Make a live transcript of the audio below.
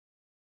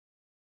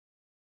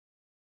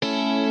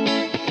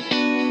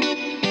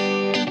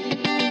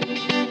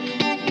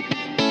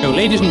So,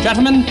 ladies and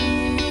gentlemen,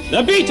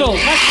 the Beatles.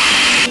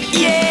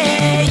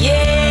 Yeah,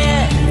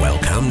 yeah.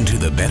 Welcome to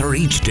the Better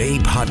Each Day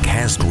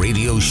podcast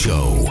radio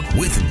show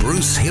with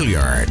Bruce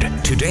Hilliard.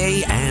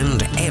 Today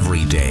and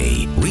every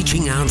day,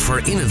 reaching out for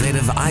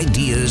innovative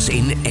ideas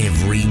in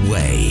every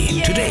way.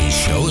 Today's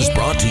show is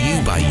brought to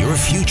you by Your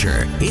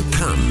Future. It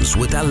comes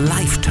with a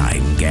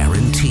lifetime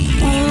guarantee.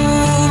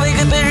 Ooh, make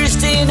a better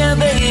stay now,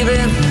 baby.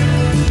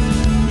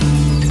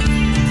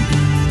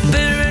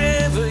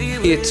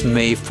 It's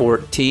May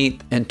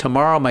 14th, and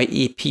tomorrow my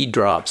EP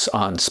drops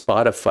on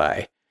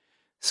Spotify.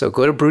 So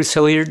go to Bruce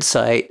Hilliard's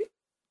site,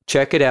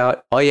 check it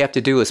out. All you have to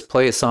do is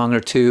play a song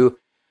or two.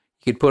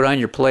 You could put on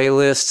your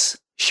playlists,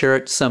 share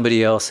it to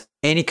somebody else.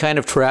 Any kind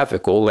of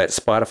traffic will let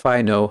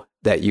Spotify know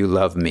that you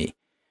love me.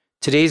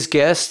 Today's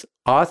guest,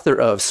 author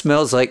of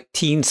Smells Like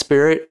Teen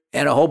Spirit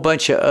and a whole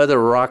bunch of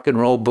other rock and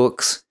roll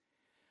books,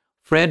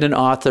 friend and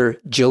author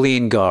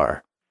Jillian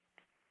Garr.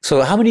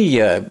 So how many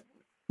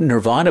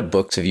Nirvana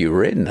books have you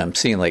written? I'm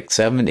seeing like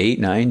 7, 8,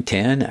 9,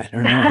 10. I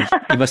don't know.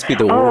 You must be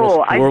the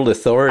world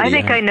authority. I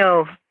think I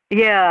know.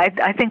 Yeah,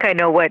 I think I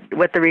know what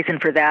the reason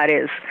for that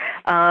is.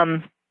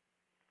 I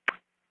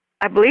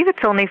believe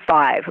it's only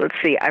 5. Let's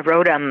see. I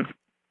wrote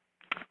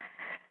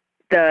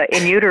the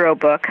In Utero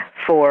book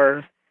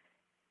for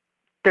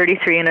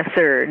 33 and a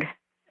third,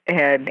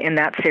 and in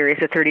that series,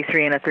 a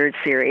 33 and a third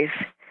series.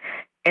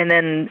 And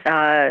then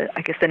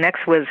I guess the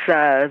next was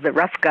The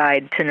Rough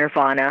Guide to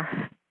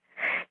Nirvana.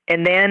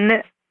 And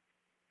then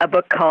a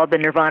book called The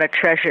Nirvana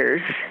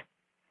Treasures,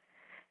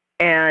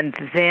 and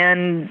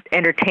then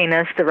Entertain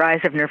Us, The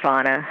Rise of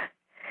Nirvana,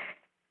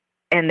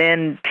 and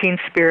then Teen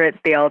Spirit,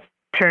 The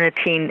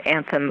Alternatine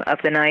Anthem of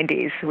the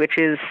 90s, which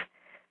is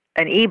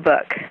an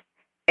ebook.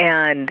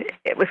 And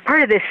it was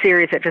part of this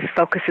series that just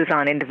focuses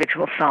on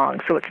individual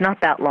songs, so it's not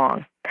that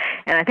long.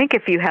 And I think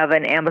if you have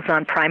an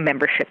Amazon Prime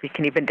membership, you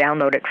can even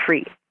download it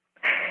free.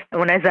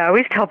 And as I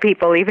always tell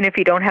people, even if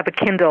you don't have a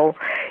Kindle,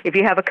 if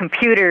you have a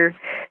computer,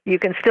 you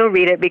can still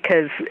read it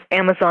because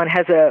Amazon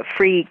has a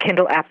free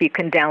Kindle app you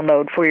can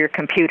download for your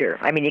computer.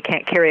 I mean, you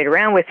can't carry it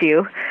around with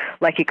you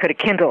like you could a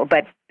Kindle,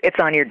 but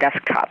it's on your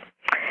desktop.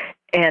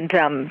 And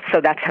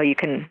so that's how you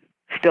can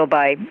still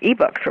buy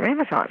ebooks from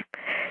Amazon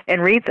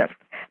and read them.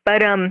 But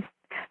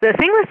the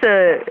thing with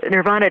the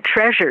Nirvana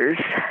Treasures,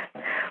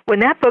 when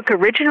that book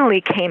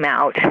originally came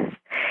out,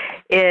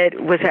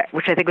 it was,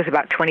 which I think was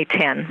about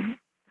 2010,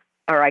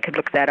 or I could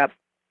look that up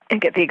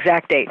and get the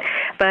exact date.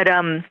 But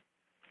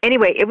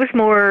anyway, it was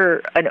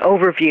more an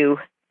overview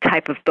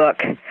type of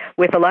book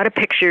with a lot of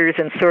pictures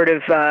and sort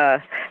of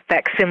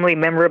facsimile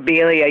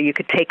memorabilia you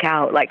could take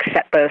out, like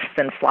set lists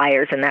and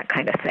flyers and that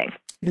kind of thing.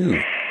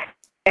 Ooh.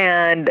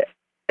 And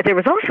there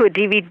was also a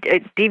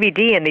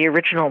DVD in the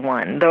original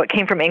one, though it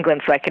came from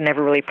England, so I could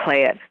never really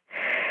play it.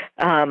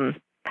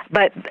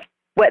 But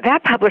what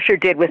that publisher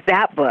did with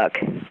that book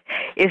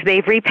is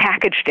they've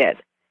repackaged it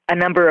a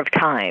number of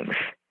times.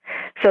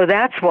 So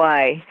that's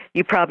why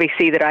you probably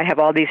see that I have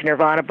all these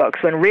Nirvana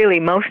books, when really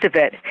most of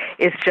it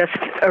is just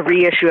a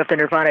reissue of the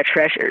Nirvana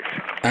Treasures.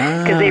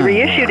 Because they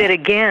reissued it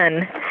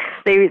again.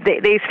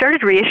 They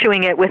started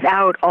reissuing it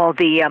without all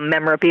the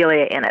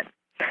memorabilia in it.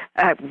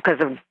 Because,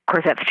 of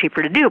course, that's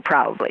cheaper to do,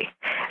 probably.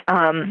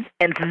 And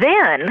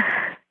then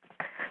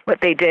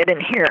what they did,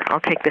 and here, I'll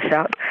take this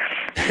out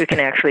so you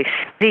can actually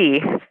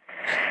see.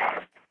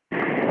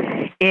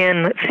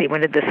 Let's see,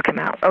 when did this come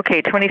out?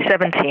 Okay,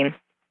 2017.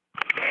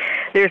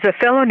 There's a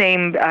fellow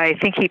named, I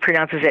think he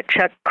pronounces it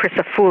Chuck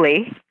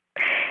Crisafulli,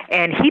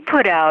 and he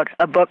put out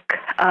a book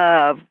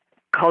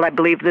called, I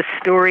believe, The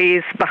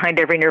Stories Behind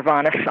Every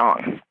Nirvana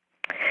Song.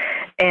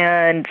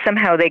 And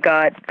somehow the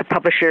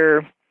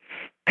publisher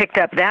picked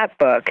up that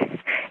book.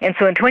 And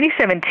so in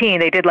 2017,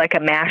 they did like a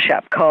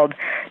mashup called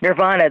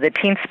Nirvana, the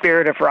Teen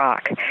Spirit of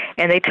Rock.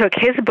 And they took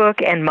his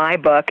book and my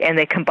book, and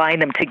they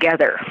combined them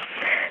together.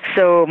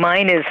 So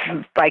mine is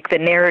like the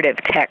narrative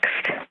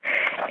text.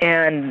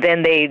 And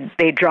then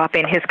they drop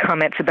in his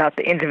comments about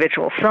the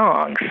individual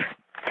songs.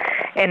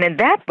 And in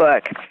that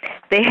book,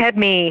 they had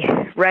me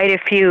write a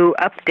few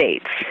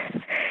updates.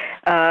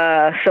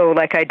 So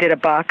like I did a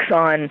box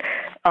on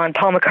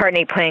Paul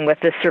McCartney playing with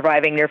the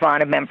surviving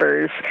Nirvana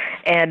members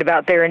and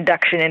about their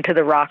induction into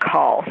the Rock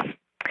Hall.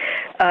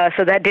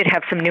 So that did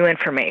have some new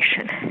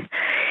information.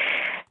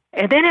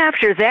 And then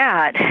after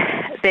that,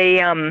 they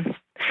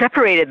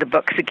separated the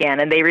books again,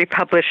 and they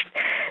republished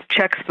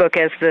Chuck's book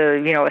as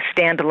a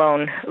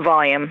standalone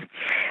volume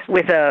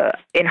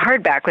in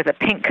hardback with a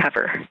pink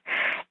cover.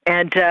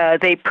 And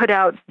they put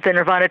out the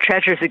Nirvana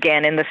Treasures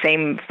again in the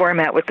same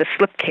format with the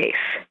slipcase.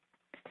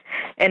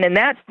 And in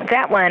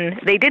that one,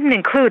 they didn't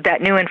include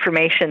that new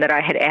information that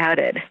I had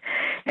added.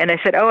 And I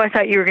said, I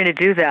thought you were going to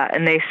do that.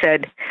 And they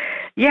said,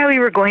 yeah, we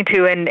were going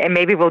to, and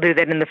maybe we'll do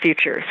that in the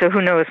future. So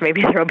who knows,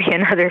 maybe there will be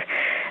another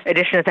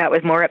edition of that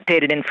with more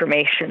updated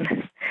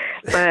information.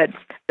 But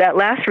that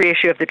last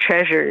reissue of the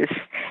Treasures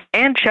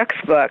and Chuck's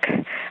book,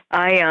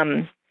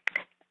 I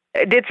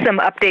did some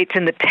updates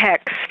in the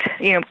text,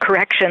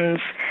 corrections,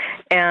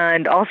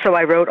 and also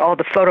I wrote all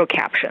the photo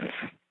captions.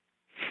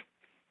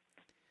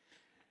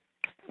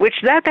 which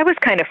that was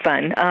kind of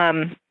fun.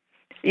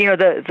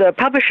 The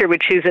publisher would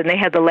choose it, and they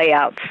had the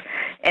layouts,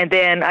 and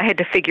then I had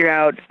to figure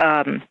out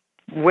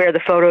where the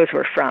photos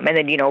were from, and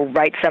then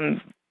write some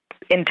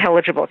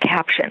intelligible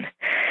caption.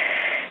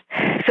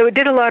 So it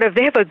did a lot of.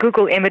 They have a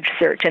Google image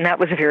search, and that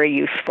was very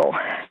useful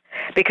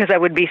because I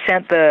would be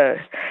sent a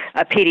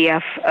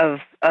PDF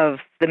of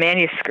the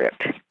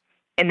manuscript,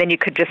 and then you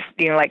could just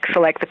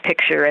select the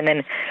picture and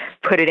then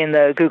put it in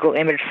the Google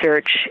image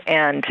search,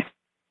 and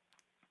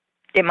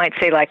it might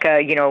say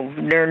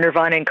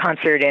Nirvana in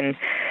concert in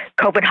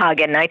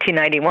Copenhagen,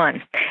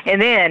 1991. And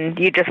then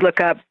you just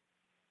look up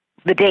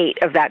the date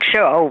of that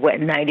show.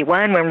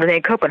 91, when were they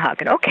in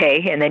Copenhagen?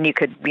 Okay. And then you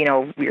could,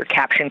 your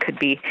caption could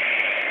be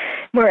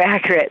more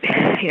accurate.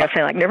 Saying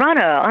like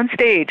Nirvana on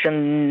stage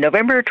on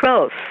November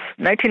 12th,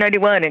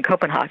 1991 in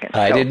Copenhagen.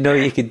 I didn't know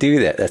you could do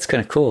that. That's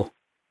kind of cool.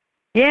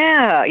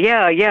 Yeah.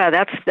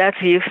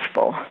 That's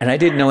useful. And I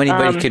didn't know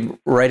anybody could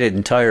write an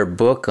entire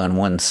book on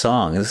one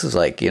song. This is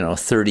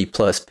 30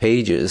 plus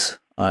pages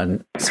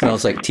on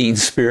Smells Like Teen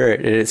Spirit.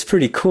 And it's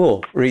pretty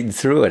cool reading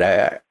through it.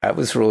 I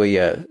was really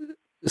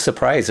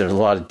surprised. There's a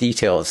lot of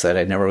details that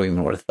I never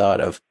even would have thought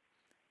of.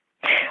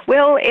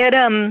 Well,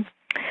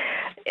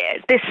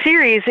 this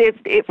series,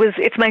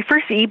 it's my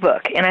first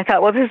ebook, and I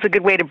thought, well, this is a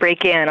good way to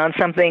break in on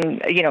something,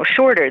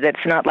 shorter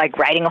that's not like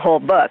writing a whole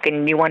book,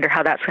 and you wonder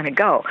how that's going to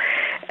go.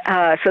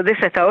 So this,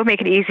 I thought, would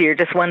make it easier,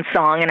 just one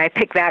song, and I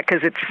picked that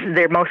because it's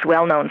their most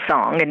well-known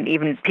song, and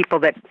even people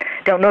that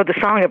don't know the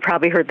song have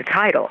probably heard the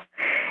title.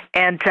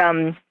 And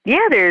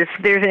there's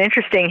an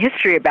interesting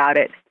history about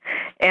it,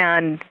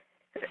 and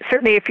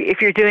certainly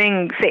if you're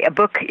doing, say,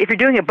 if you're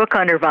doing a book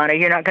on Nirvana,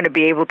 you're not going to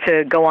be able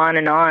to go on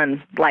and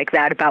on like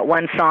that about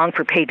one song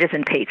for pages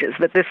and pages,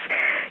 but this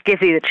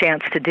gives you the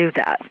chance to do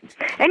that.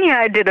 And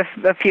I did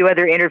a few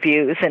other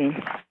interviews,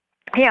 and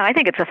I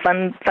think it's a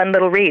fun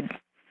little read.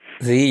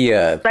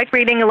 It's like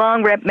reading a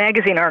long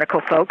magazine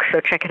article, folks, so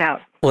check it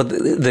out. Well,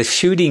 the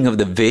shooting of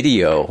the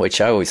video,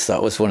 which I always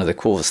thought was one of the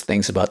coolest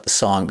things about the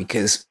song,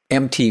 because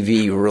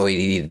MTV really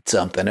needed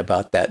something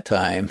about that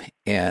time.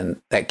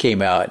 And that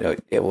came out,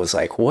 it was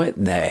like, what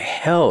in the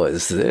hell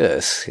is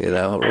this? It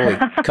really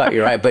caught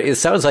your eye. But it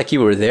sounds like you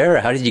were there.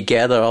 How did you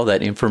gather all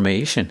that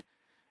information?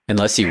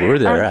 Unless you were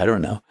there, I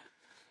don't know.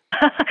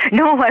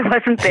 No, I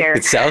wasn't there.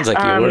 It sounds like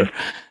you were.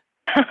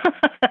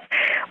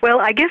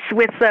 Well, I guess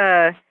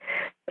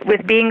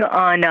with being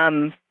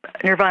on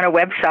Nirvana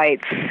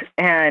websites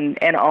and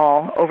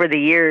all over the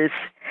years,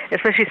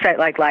 especially site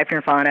like Live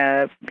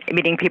Nirvana,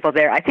 meeting people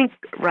there. I think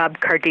Rob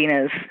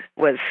Cardenas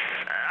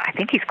I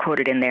think he's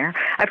quoted in there.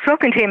 I've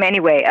spoken to him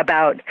anyway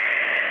about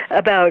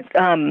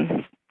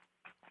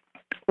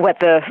what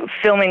the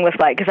filming was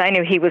like, because I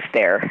knew he was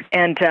there.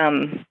 And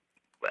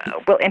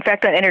well, in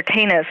fact, on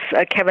Entertain Us,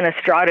 Kevin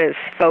Estrada's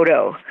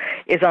photo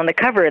is on the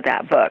cover of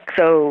that book.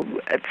 So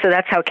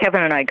that's how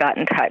Kevin and I got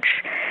in touch.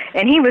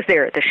 And he was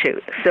there at the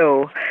shoot.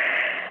 So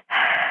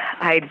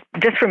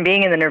just from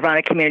being in the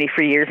Nirvana community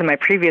for years in my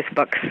previous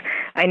books,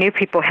 I knew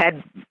people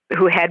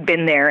who had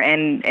been there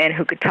and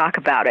who could talk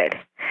about it.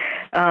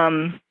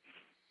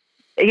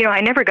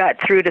 I never got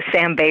through to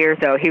Sam Bayer,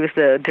 though. He was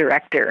the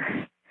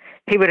director.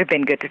 He would have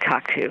been good to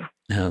talk to.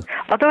 Oh.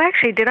 Although,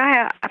 actually,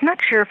 I'm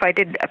not sure if I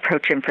did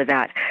approach him for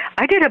that.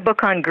 I did a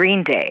book on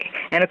Green Day,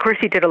 and of course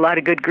he did a lot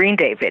of good Green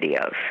Day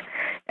videos.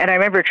 And I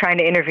remember trying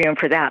to interview him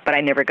for that, but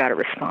I never got a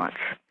response.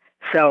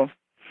 So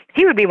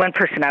he would be one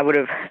person I would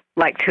have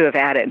liked to have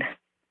added.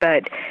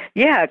 But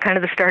yeah, kind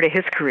of the start of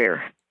his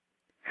career.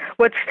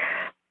 What's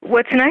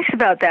nice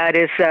about that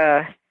is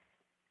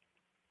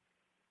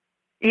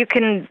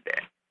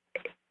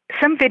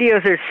some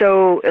videos are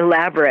so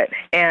elaborate,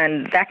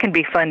 and that can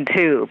be fun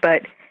too,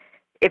 but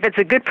if it's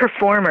a good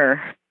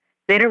performer,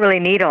 they don't really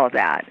need all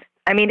that.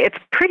 I mean, it's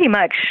pretty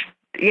much,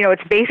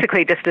 it's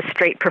basically just a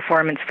straight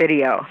performance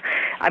video.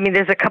 I mean,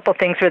 there's a couple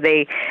things where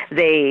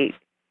they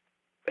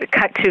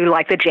cut to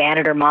like the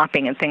janitor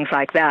mopping and things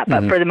like that,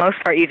 but for the most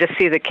part, you just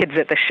see the kids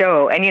at the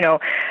show, and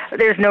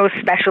there's no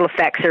special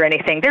effects or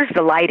anything. There's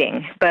the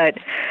lighting, but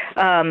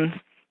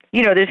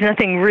there's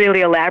nothing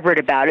really elaborate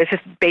about it. It's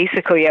just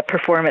basically a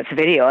performance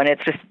video, and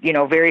it's just,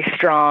 very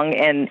strong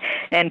and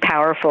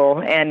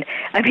powerful. And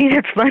I mean,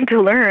 it's fun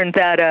to learn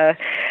that,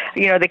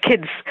 the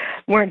kids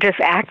weren't just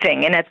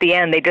acting, and at the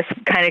end they just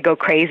kind of go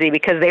crazy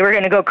because they were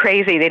going to go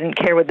crazy. They didn't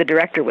care what the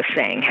director was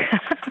saying.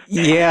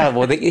 Yeah,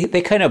 well,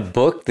 they kind of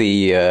booked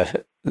the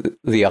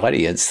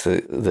audience,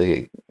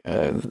 the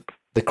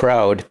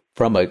crowd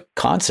from a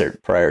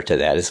concert prior to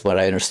that, is what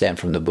I understand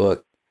from the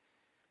book.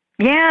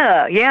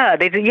 Yeah,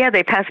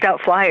 they passed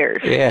out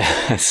flyers.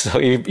 Yeah, so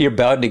you're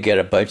bound to get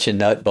a bunch of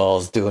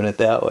nutballs doing it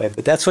that way,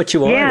 but that's what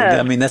you wanted. Yeah.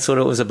 I mean, that's what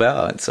it was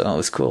about, so it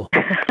was cool.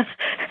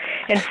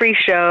 And free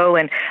show,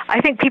 and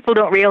I think people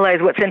don't realize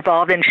what's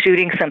involved in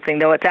shooting something,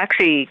 though it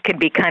actually can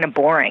be kind of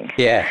boring.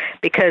 Yeah.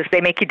 Because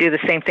they make you do the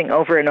same thing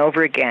over and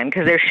over again,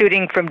 because they're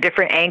shooting from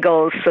different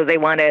angles, so they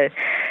want to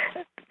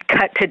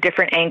cut to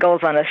different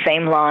angles on the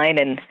same line.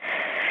 And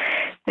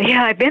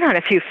yeah, I've been on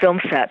a few film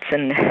sets,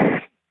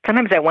 and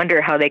sometimes I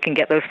wonder how they can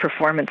get those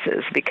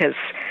performances because,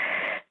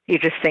 you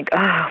just think,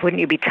 oh,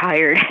 wouldn't you be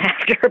tired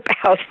after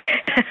about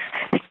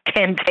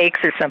 10 takes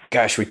or something?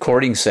 Gosh,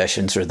 recording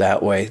sessions are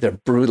that way. They're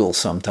brutal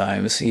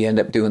sometimes. You end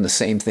up doing the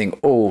same thing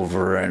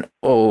over and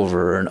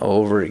over and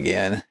over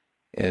again.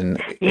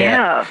 And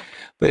Yeah.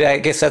 But I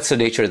guess that's the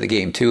nature of the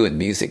game too in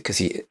music,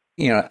 because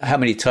how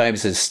many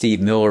times has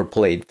Steve Miller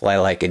played "Fly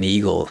Like an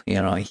Eagle"?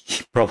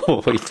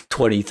 Probably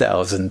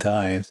 20,000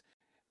 times.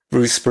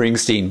 Bruce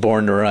Springsteen,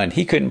 "Born to Run."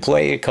 He couldn't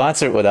play a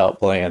concert without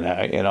playing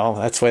that.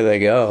 That's where they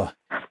go.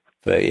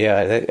 But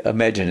yeah, I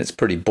imagine it's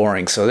pretty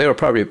boring. So they were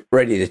probably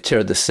ready to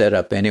tear the set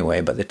up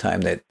anyway by the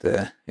time that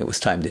it was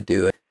time to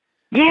do it.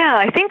 Yeah,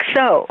 I think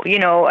so.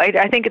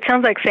 I think it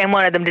sounds like Sam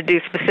wanted them to do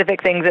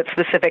specific things at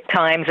specific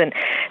times, and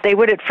they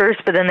would at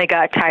first, but then they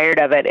got tired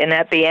of it. And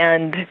at the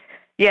end,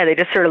 yeah, they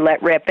just sort of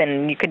let rip,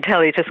 and you could tell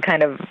he just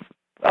kind of,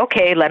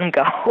 okay, let him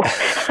go.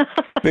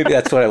 Maybe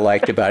that's what I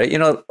liked about it.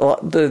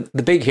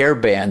 The big hair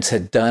bands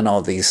had done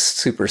all these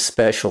super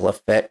special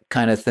effect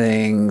kind of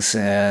things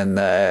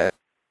and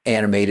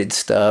animated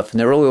stuff, and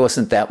there really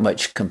wasn't that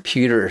much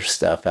computer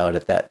stuff out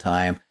at that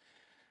time.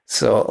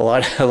 So a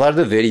lot of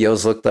the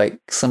videos looked like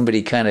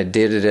somebody kind of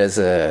did it as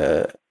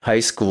a high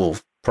school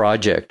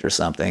project or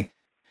something.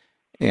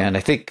 And I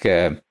think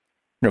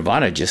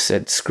Nirvana just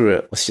said, "Screw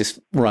it, let's just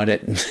run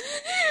it and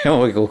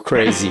we'll go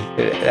crazy."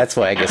 That's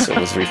why I guess it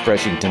was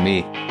refreshing to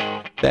me.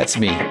 That's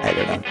me. I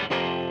don't know.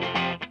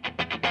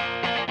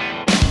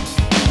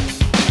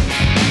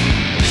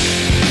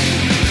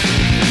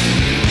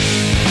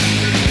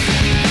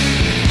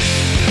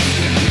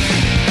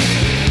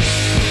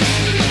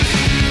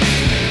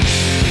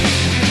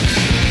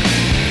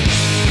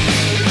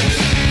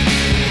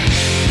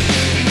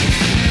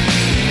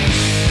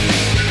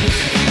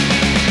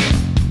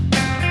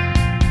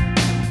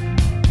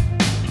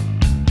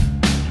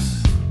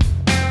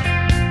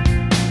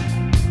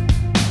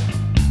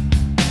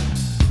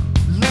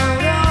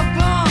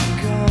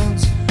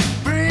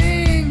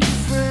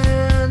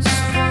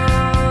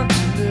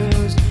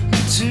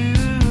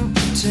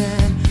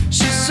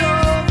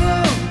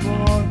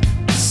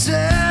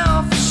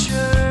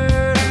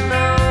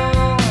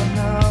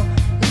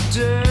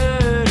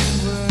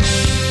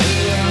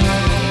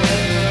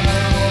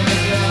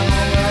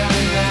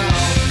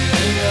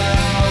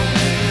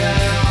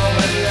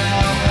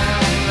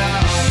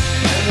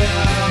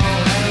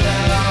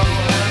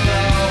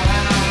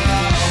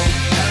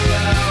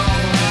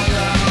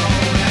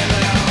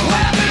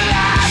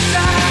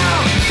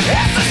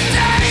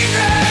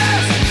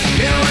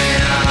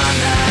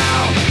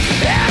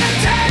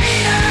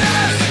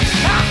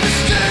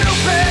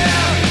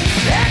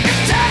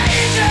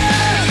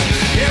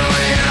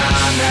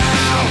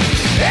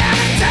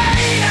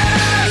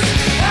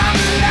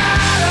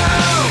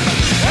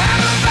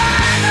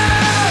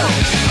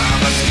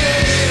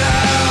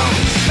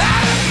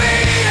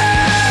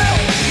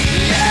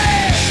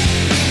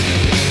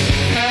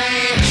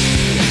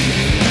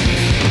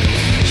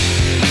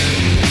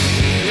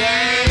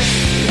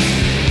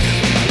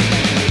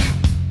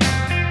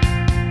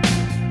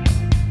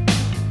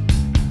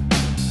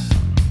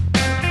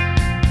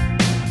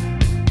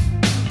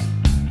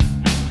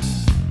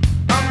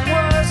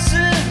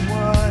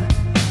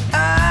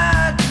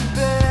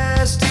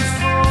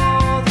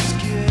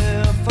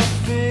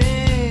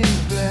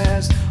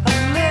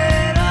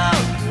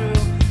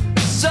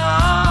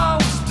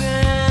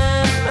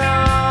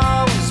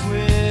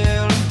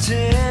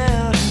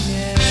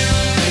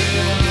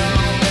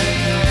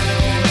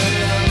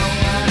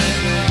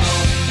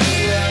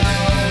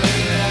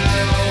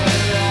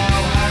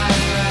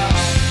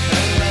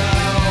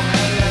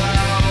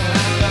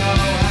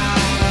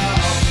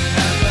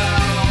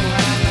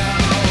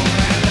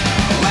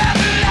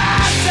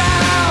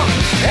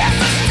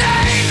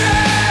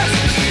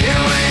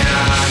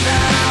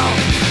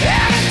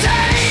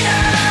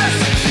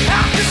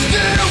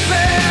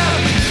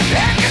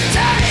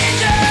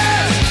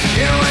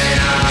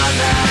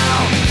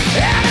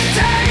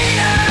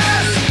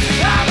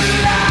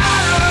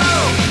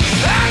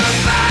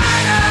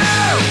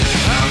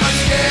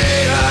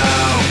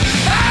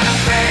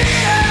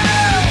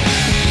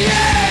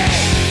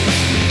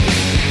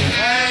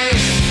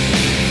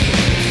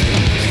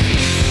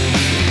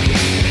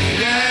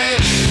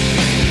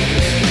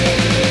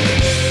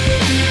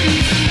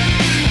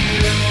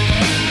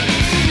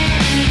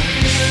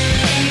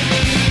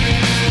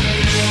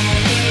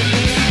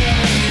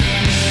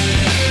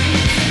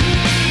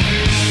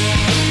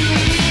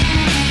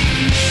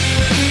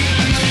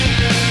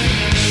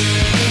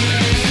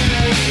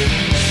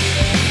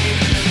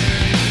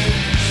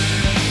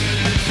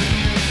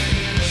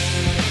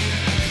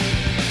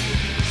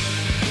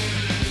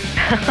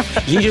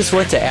 You just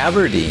went to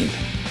Aberdeen.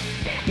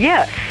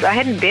 Yes, I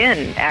hadn't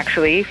been,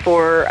 actually,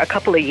 for a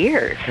couple of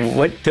years.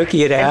 What took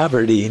you to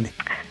Aberdeen?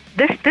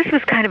 This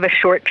was kind of a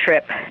short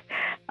trip.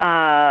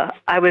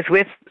 I was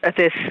with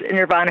this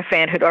Nirvana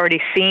fan who'd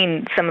already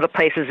seen some of the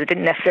places. It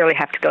didn't necessarily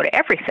have to go to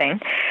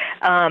everything.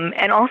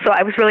 And also,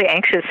 I was really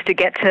anxious to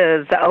get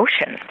to the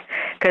ocean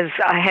because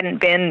I hadn't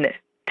been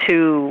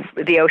to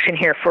the ocean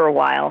here for a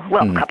while,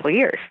 well, a couple of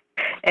years.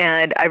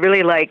 And I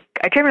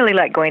generally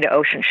like going to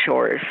ocean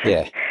shores.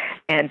 Yeah.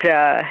 And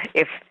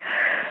if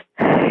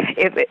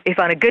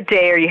on a good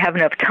day or you have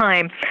enough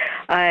time,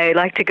 I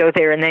like to go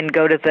there and then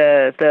go to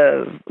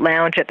the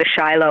lounge at the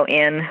Shiloh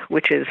Inn,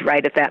 which is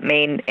right at that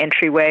main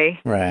entryway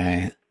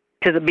Right.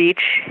 to the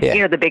beach. Yeah.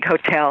 You know, the big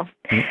hotel.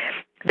 Mm-hmm.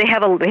 They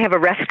have a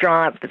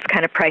restaurant that's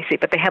kind of pricey,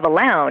 but they have a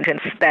lounge and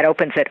that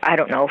opens at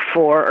 4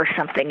 or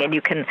something, and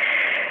you can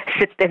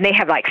sit. And they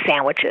have like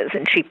sandwiches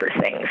and cheaper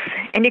things,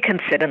 and you can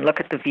sit and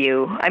look at the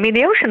view. I mean,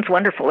 the ocean's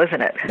wonderful,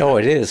 isn't it? Oh,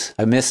 it is.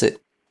 I miss it.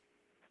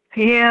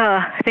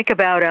 Yeah, think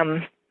about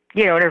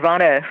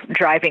Nirvana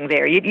driving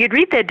there. You'd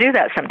read they'd do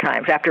that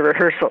sometimes after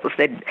rehearsals.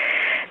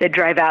 They'd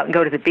drive out and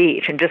go to the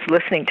beach, and just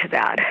listening to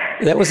that.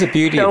 That was the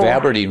beauty of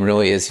Aberdeen,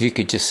 really, is you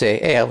could just say,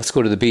 "Hey, let's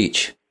go to the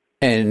beach,"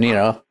 and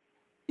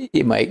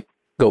you might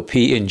go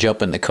pee and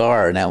jump in the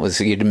car, and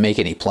you didn't make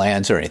any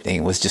plans or anything.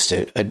 It was just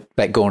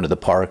like going to the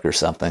park or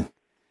something.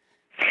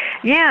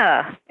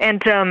 Yeah,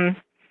 and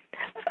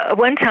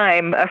one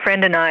time a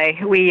friend and I,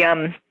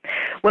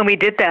 when we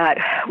did that,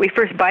 we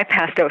first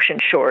bypassed Ocean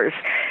Shores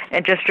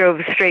and just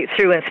drove straight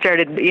through and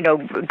started,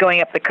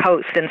 going up the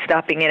coast and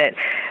stopping in at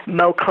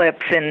Mo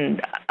Clips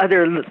and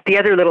the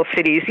other little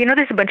cities.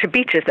 There's a bunch of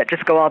beaches that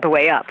just go all the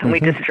way up, and we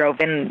just drove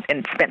in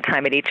and spent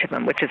time at each of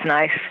them, which is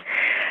nice.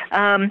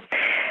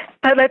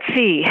 But let's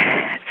see.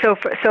 So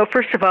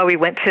first of all, we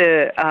went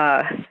to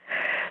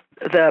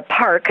the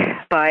park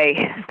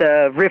by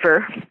the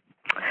river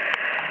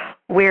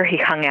where he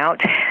hung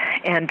out,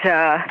 and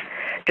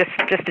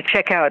just to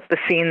check out the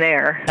scene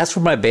there. That's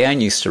where my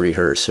band used to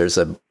rehearse. There's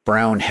a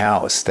brown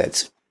house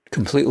that's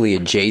completely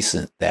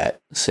adjacent. That,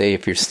 say,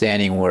 if you're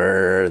standing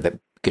where the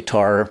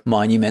guitar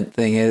monument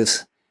thing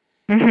is,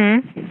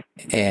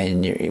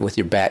 and you're with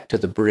your back to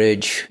the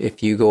bridge,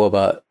 if you go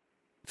about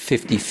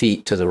 50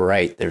 feet to the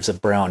right, there's a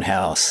brown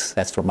house.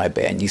 That's where my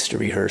band used to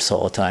rehearse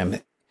all the time.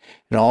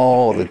 And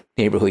all the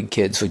neighborhood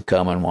kids would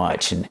come and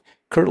watch. And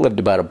Kurt lived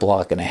about a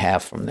block and a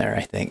half from there,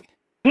 I think.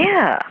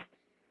 Yeah.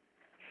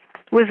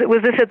 Was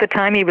this at the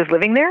time he was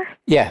living there?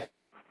 Yeah.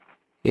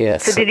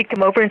 Yes. So did he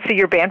come over and see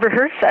your band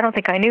rehearse? I don't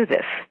think I knew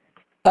this.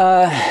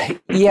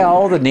 Yeah,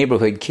 all the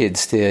neighborhood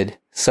kids did.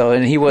 So,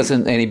 and he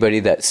wasn't anybody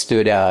that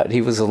stood out.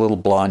 He was a little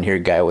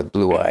blonde-haired guy with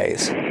blue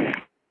eyes. And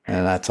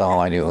that's all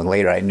I knew. And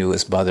later I knew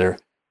his mother.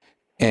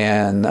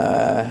 And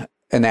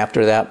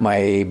after that,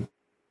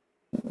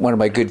 one of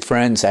my good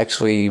friends,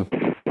 actually,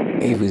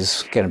 he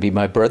was going to be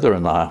my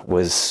brother-in-law,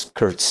 was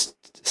Kurt's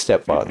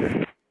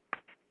stepfather.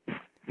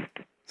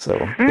 So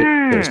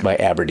there's my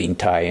Aberdeen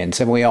tie-ins.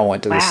 And we all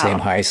went to the same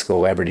high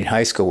school, Aberdeen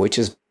High School, which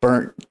is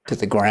burnt to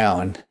the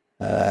ground.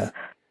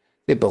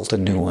 They built a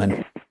new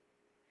one.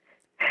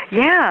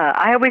 Yeah,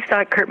 I always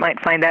thought Kurt might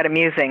find that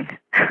amusing.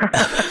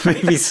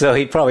 Maybe so.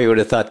 He probably would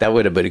have thought that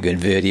would have been a good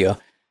video.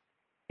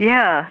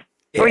 Yeah.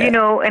 Or,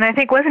 and I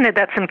think, wasn't it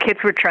that some kids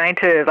were trying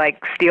to,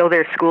 steal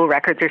their school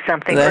records or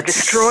something, or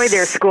destroy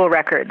their school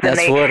records?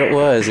 That's what it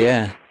was,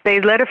 yeah. They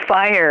lit a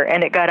fire,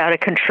 and it got out of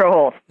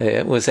control.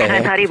 It was. And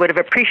I thought he would have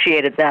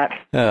appreciated that.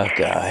 Oh,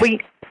 God.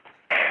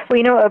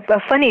 Well, a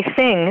funny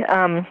thing,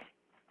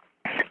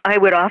 I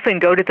would often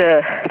go to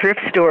the thrift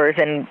stores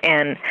in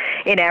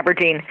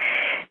Aberdeen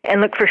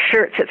and look for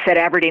shirts that said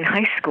Aberdeen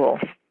High School.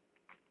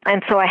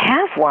 And so I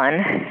have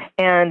one,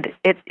 and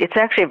it's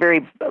actually a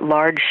very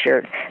large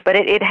shirt, but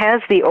it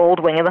has the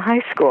old wing of the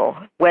high school,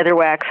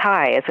 Weatherwax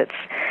High, as it's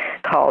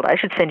called. I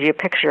should send you a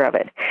picture of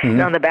it. Mm-hmm.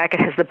 And on the back it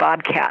has the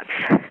Bobcats.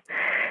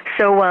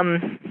 So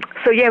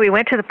yeah, we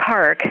went to the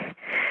park,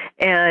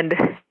 and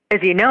as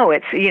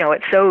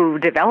it's so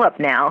developed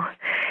now,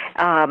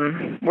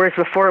 whereas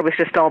before it was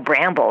just all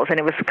brambles, and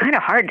it was kind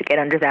of hard to get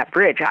under that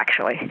bridge,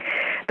 actually.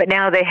 But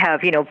now they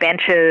have,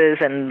 benches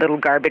and little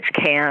garbage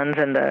cans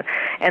and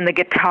the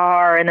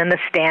guitar, and then the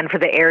stand for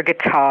the air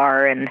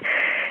guitar and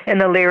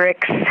the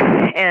lyrics.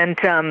 And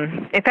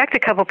in fact, a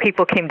couple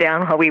people came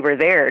down while we were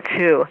there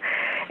too.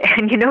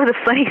 And the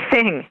funny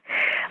thing,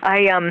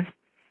 I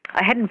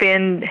hadn't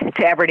been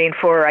to Aberdeen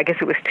for, I guess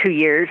it was 2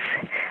 years.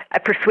 I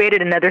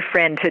persuaded another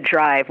friend to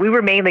drive. We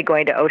were mainly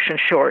going to Ocean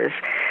Shores,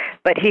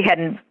 but he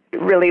hadn't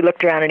really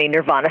looked around any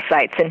Nirvana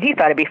sites, and he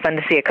thought it'd be fun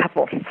to see a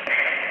couple.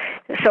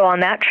 So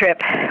on that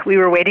trip, we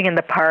were waiting in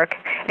the park,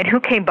 and who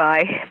came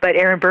by but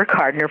Aaron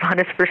Burkhardt,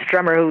 Nirvana's first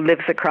drummer, who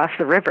lives across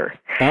the river.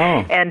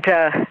 Oh. And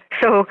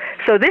so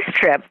this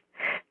trip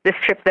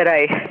that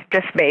I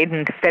just made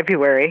in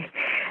February,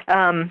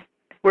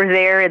 we're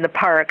there in the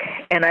park,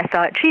 and I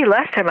thought, gee,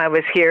 last time I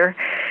was here,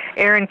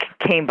 Aaron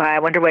came by. I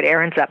wonder what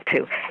Aaron's up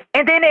to.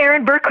 And then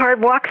Aaron Burkhardt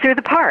walked through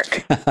the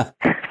park.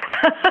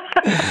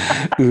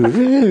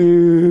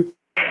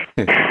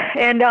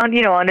 And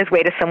on his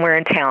way to somewhere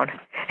in town.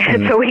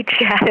 And so we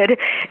chatted,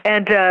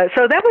 and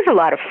so that was a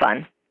lot of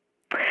fun.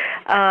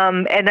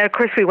 And then, of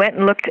course, we went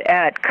and looked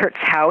at Kurt's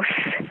house,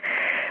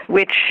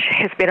 which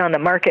has been on the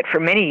market for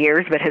many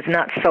years but has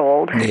not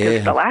sold.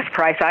 Because the last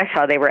price I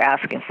saw they were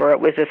asking for it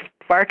was just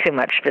far too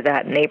much for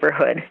that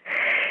neighborhood.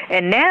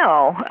 And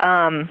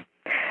now,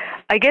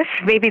 I guess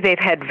maybe they've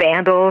had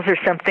vandals or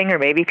something, or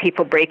maybe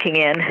people breaking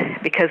in,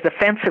 because the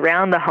fence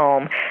around the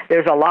home,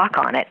 there's a lock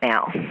on it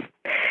now.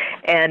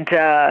 And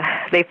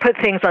they put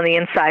things on the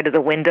inside of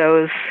the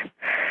windows,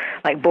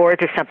 like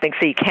boards or something,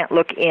 so you can't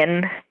look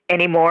in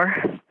anymore,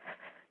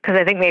 because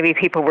I think maybe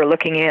people were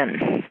looking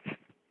in.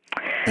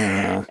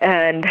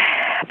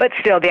 But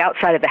still, the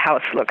outside of the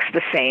house looks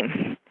the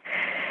same.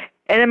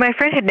 And then my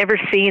friend had never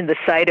seen the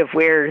site of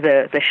where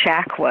the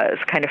shack was,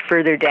 kind of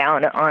further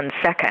down on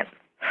 2nd,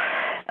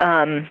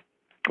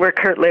 where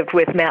Kurt lived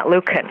with Matt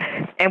Lukin,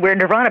 and where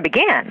Nirvana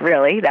began,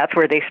 really. That's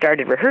where they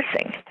started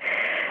rehearsing.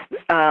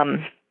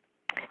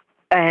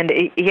 And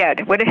yeah,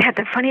 what it had,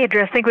 the funny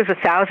address, I think it was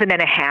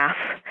 1,500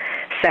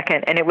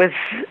 2nd, and it was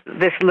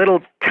this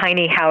little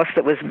tiny house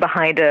that was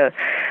behind a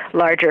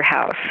larger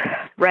house,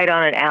 right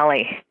on an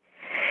alley.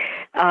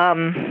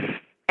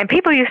 And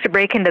people used to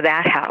break into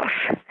that house,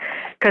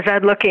 because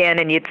I'd look in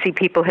and you'd see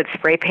people had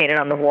spray painted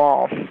on the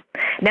wall.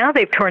 Now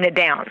they've torn it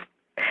down.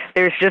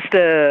 There's just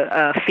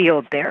a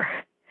field there.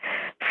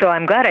 So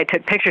I'm glad I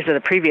took pictures of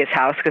the previous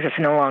house, because it's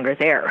no longer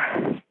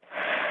there.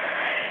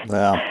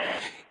 Well,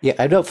 yeah,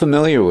 I'm not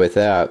familiar with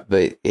that,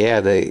 but yeah,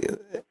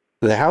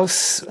 the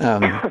house,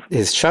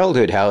 his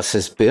childhood house,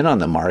 has been on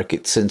the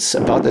market since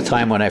about the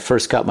time when I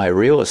first got my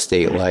real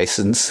estate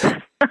license.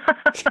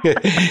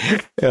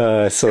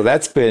 So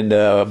that's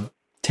been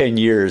 10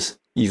 years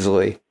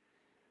easily.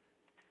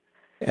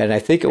 And I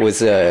think it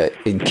was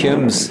in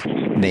Kim's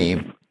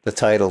name. The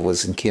title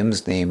was in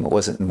Kim's name. It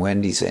wasn't in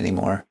Wendy's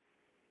anymore.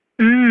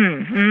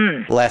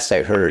 Last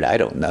I heard, I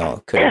don't know.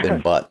 It could have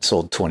been bought and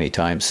sold 20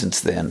 times since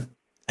then.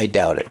 I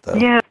doubt it, though.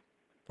 Yeah.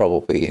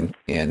 Probably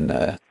in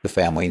the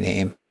family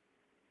name.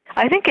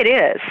 I think it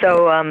is.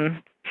 So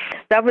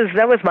that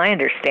was my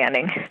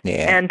understanding.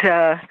 Yeah. And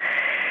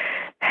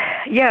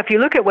yeah, if you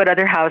look at what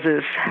other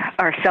houses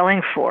are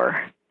selling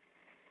for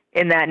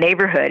in that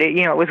neighborhood, it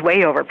was way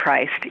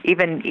overpriced,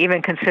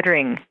 even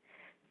considering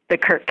the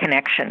Kurt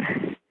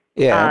connection.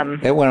 Yeah,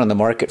 it went on the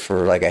market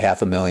for like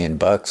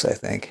 $500,000, I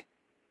think.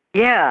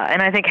 Yeah,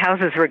 and I think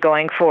houses were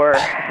going for,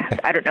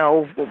 I don't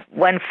know,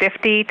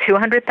 150,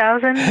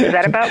 200,000. Is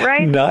that about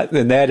right? Not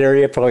in that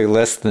area, probably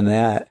less than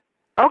that.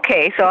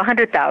 Okay, so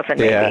 100,000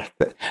 maybe. Yeah,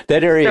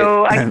 that area.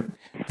 So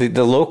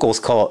the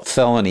locals call it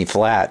Felony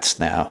Flats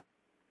now.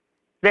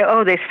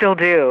 They still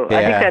do. Yeah.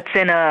 I think that's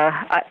in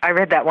I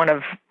read that one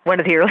of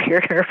the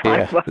earlier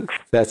Nirvana books.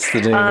 That's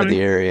the name of the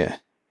area.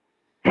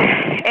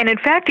 And in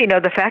fact,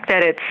 the fact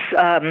that it's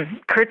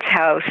Kurt's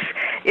house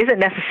isn't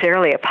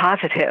necessarily a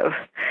positive.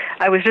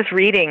 I was just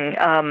reading,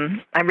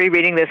 I'm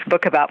rereading this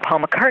book about Paul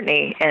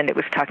McCartney, and it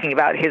was talking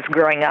about his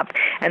growing up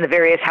and the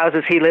various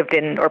houses he lived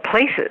in, or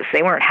places.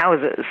 They weren't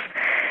houses,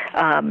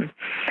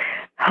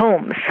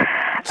 homes.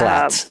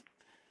 Flats.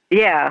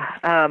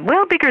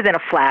 Well, bigger than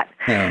a flat.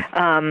 Yeah.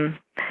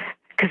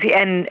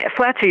 And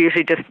flats are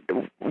usually just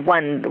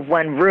one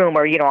room,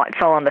 or it's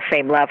all on the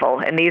same level.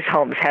 And these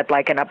homes had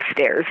like an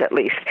upstairs at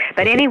least.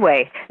 But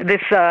anyway,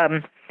 this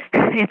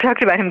he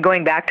talked about him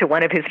going back to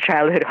one of his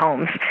childhood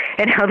homes,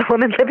 and how the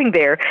woman living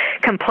there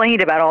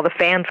complained about all the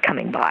fans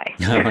coming by.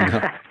 Oh,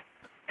 no.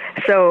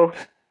 So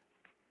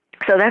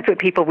that's what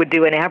people would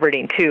do in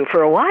Aberdeen too.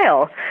 For a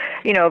while,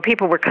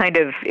 people were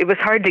it was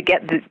hard to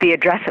get the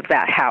address of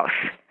that house.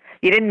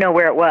 You didn't know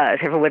where it was.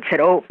 Everyone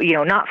said,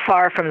 not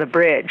far from the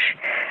bridge.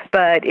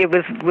 But it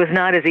was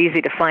not as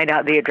easy to find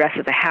out the address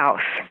of the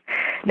house.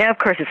 Now, of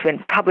course, it's been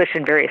published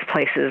in various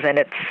places,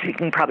 and you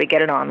can probably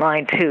get it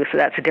online, too, so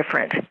that's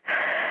different.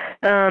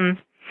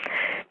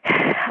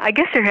 I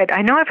guess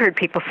I know I've heard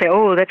people say,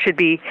 that should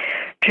be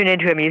turned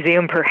into a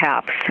museum,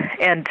 perhaps.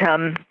 And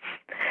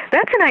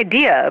that's an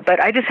idea, but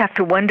I just have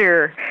to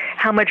wonder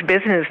how much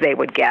business they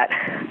would get.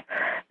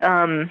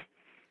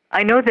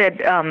 I know that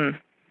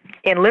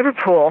in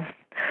Liverpool,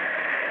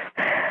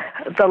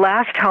 the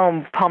last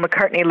home Paul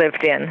McCartney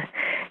lived in,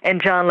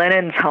 and John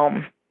Lennon's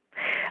home,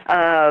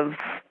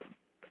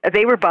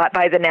 they were bought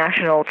by the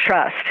National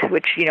Trust,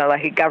 which,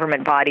 like a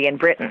government body in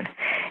Britain.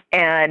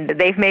 And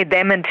they've made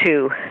them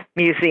into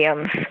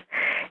museums,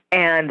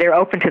 and they're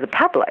open to the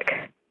public.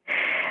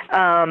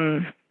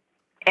 And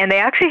they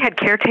actually had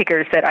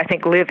caretakers that I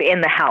think live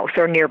in the house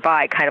or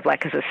nearby, kind of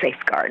like as a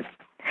safeguard.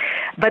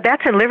 But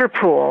that's in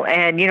Liverpool,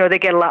 and they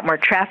get a lot more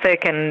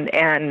traffic, and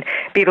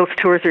Beatles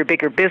tours are a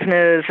bigger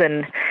business,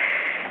 and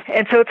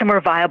so it's a more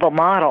viable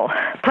model.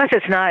 Plus,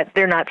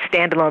 they're not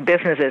standalone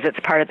businesses; it's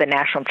part of the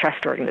National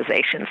Trust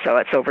organization, so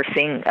it's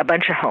overseeing a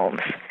bunch of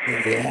homes.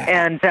 Yeah.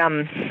 And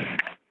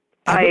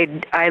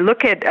I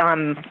look at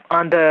on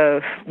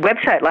the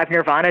website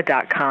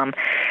livenirvana.com,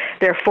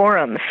 there are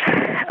forums,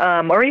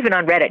 or even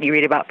on Reddit, you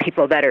read about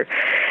people that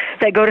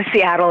go to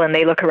Seattle and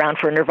they look around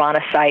for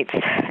Nirvana sites,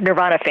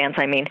 Nirvana fans,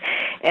 I mean,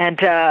 and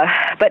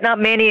but not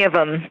many of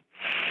them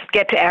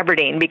get to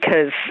Aberdeen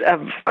because,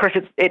 of course,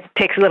 it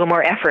takes a little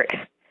more effort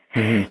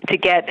to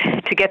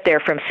get there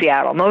from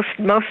Seattle.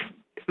 Most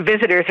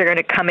visitors are going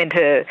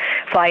to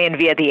fly in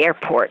via the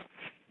airport.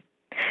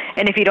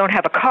 And if you don't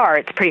have a car,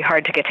 it's pretty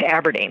hard to get to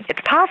Aberdeen. It's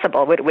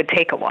possible, but it would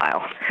take a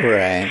while.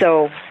 Right.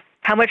 So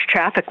how much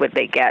traffic would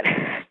they get?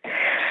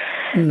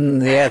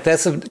 Yeah,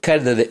 that's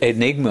kind of the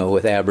enigma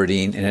with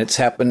Aberdeen, and it's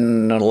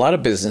happened in a lot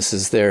of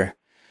businesses there.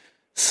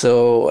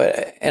 So,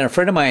 and a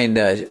friend of mine,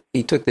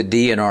 he took the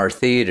D&R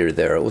Theater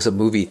there. It was a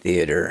movie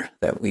theater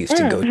that we used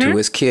to go to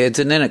as kids,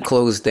 and then it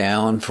closed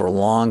down for a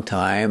long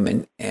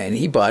time, and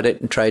he bought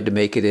it and tried to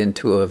make it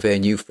into a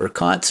venue for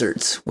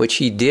concerts, which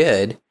he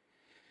did,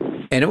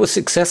 and it was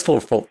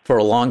successful for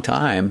a long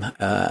time.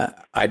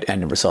 I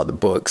never saw the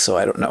book, so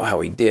I don't know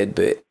how he did,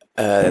 but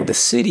the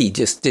city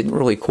just didn't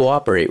really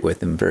cooperate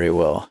with him very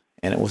well,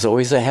 and it was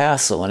always a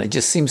hassle, and it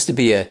just seems to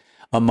be a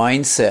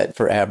mindset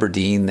for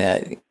Aberdeen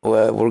that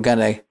we're going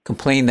to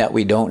complain that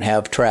we don't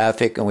have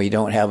traffic and we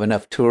don't have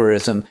enough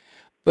tourism,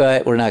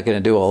 but we're not going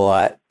to do a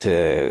lot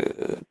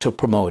to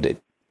promote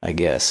it, I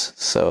guess.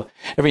 So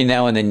every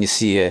now and then you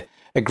see a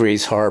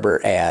Grays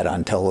Harbor ad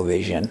on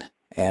television,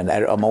 and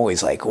I'm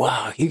always like,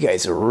 wow, you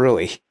guys are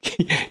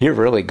you're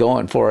really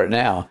going for it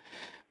now.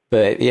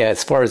 But yeah,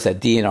 as far as that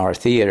D&R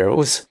Theater,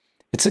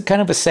 it's a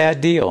kind of a sad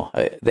deal.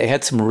 They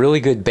had some really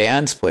good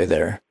bands play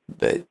there,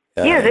 but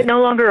is it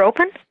no longer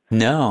open?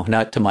 No,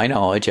 not to my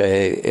knowledge.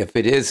 If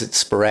it is, it's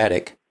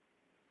sporadic.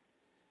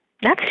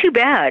 That's too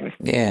bad.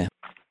 Yeah.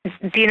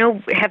 Do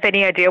you have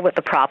any idea what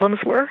the problems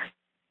were?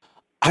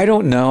 I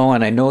don't know,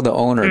 and I know the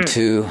owner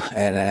too,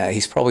 and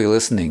he's probably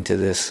listening to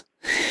this.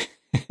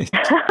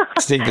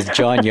 His name is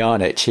John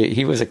Yonich.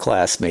 He was a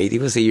classmate. He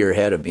was a year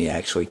ahead of me,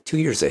 actually, 2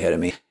 years ahead of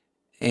me,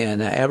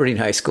 and Aberdeen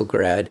High School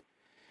grad.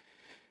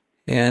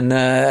 And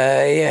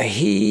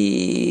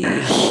he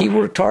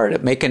worked hard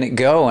at making it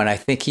go, and I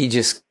think he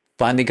just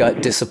finally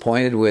got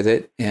disappointed with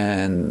it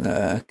and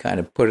kind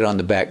of put it on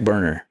the back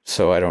burner.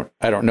 So I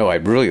don't know.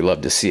 I'd really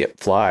love to see it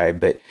fly,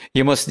 but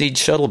you must need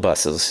shuttle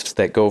buses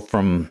that go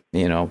from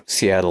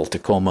Seattle,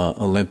 Tacoma,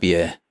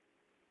 Olympia,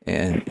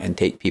 and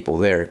take people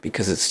there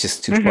because it's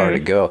just too far to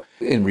go.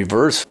 In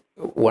reverse,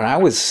 when I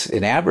was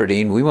in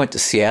Aberdeen, we went to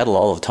Seattle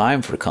all the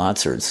time for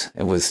concerts.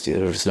 There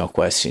was no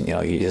question.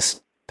 You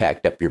just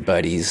packed up your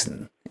buddies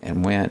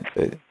and went.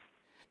 But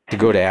to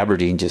go to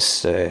Aberdeen,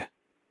 just I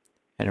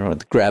don't know,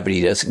 the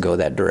gravity doesn't go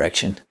that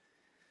direction.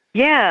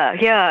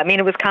 Yeah. I mean,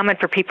 it was common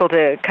for people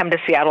to come to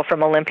Seattle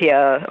from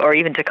Olympia or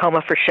even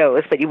Tacoma for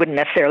shows, but you wouldn't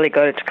necessarily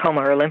go to Tacoma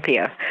or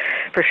Olympia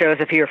for shows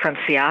if you were from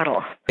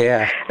Seattle.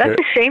 Yeah. That's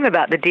a shame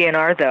about the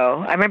D&R,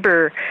 though. I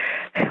remember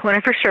when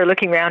I first started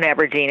looking around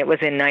Aberdeen, it was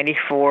in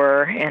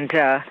 '94, and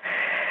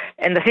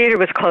the theater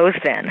was closed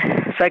then.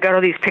 So I got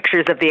all these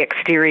pictures of the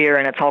exterior,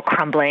 and it's all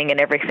crumbling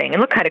and everything. It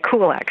looked kind of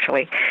cool,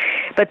 actually.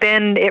 But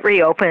then it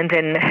reopened,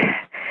 and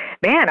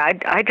man,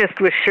 I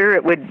just was sure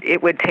it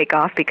would take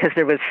off because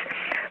there was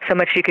so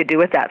much you could do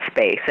with that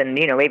space, and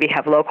maybe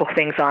have local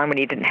things on when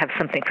you didn't have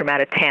something from out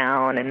of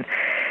town. And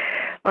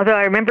although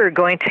I remember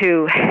going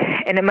to,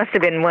 and it must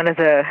have been one of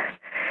the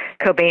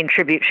Cobain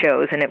tribute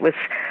shows, and it was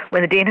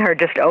when the D&R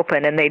just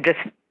opened, and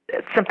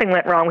something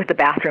went wrong with the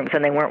bathrooms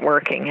and they weren't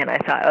working, and I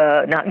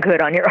thought, not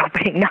good on your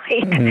opening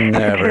night.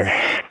 Never.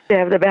 To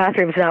have the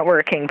bathrooms not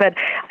working. But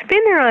I've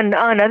been there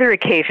on other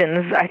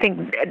occasions. I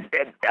think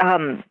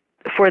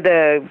for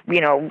the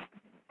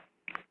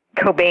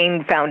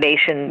Cobain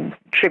Foundation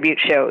tribute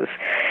shows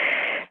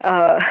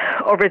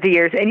over the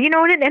years, and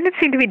it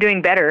seemed to be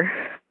doing better.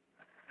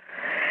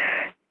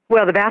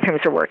 Well, the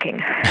bathrooms are working,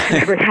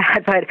 never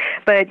that,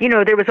 but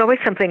there was always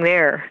something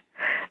there.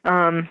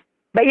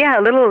 But yeah,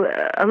 a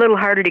little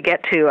harder to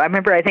get to. I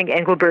remember, I think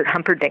Engelbert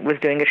Humperdinck was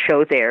doing a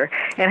show there,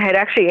 and I had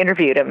actually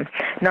interviewed him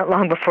not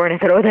long before, and I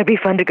thought, that'd be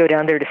fun to go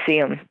down there to see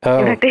him.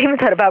 In fact, I even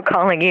thought about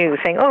calling you,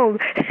 saying,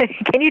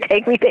 can you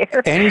take me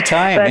there?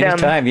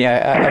 Anytime.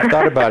 Yeah, I've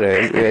thought about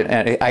it,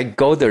 and I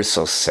go there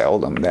so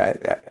seldom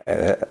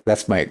that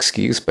that's my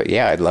excuse. But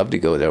yeah, I'd love to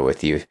go there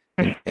with you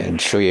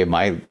and show you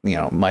my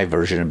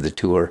version of the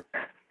tour.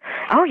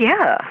 Oh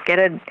yeah, get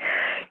an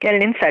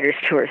insider's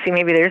tour. See,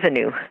 maybe there's a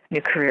new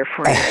career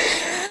for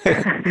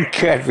you.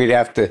 God, we'd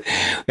have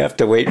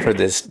to wait for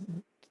this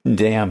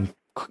damn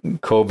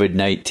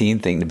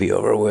COVID-19 thing to be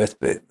over with.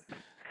 But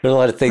there's a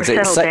lot of things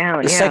that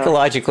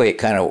psychologically it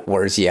kind of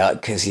wears you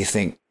out because you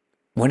think,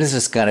 when is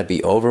this going to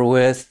be over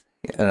with?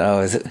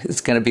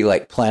 It's going to be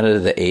like Planet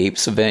of the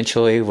Apes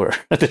eventually, where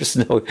there's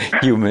no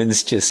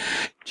humans, just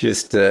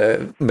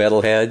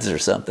metalheads or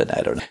something.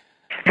 I don't know.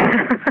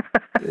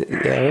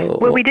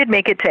 Well, we did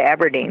make it to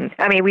Aberdeen.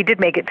 I mean, we did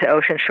make it to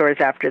Ocean Shores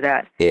after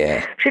that.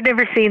 Yeah. She'd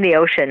never seen the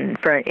ocean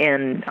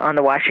on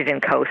the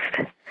Washington coast.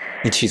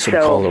 And she's from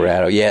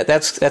Colorado. Yeah,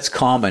 that's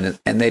common,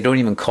 and they don't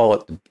even call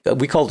it.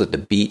 We called it the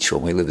beach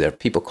when we lived there.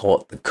 People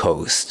call it the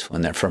coast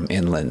when they're from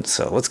inland.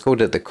 So let's go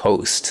to the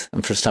coast.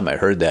 The first time I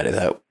heard that, I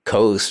thought,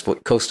 coast?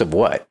 What coast of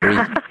what? What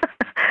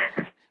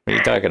are you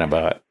talking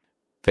about?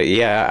 But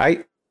yeah,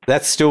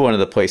 that's still one of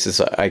the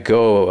places I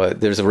go.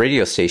 There's a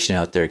radio station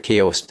out there,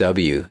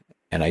 KOSW,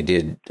 and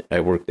I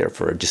worked there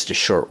for just a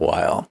short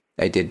while.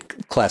 I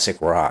did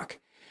classic rock,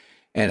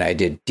 and I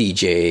did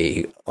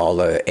DJ, all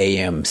the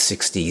AM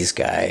 60s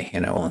guy,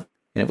 and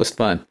it was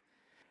fun.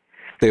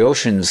 The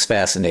ocean's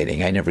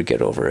fascinating. I never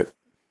get over it.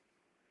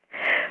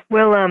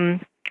 Well,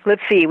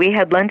 let's see. We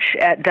had lunch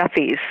at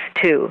Duffy's,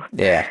 too.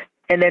 Yeah.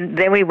 And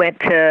then we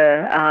went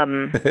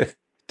to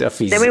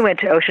Duffy's. Then we went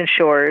to Ocean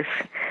Shores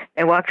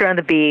and walked around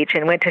the beach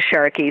and went to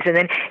Sharky's. And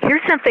then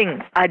here's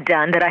something I'd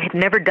done that I had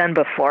never done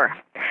before.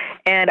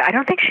 And I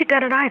don't think she'd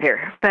done it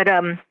either. But,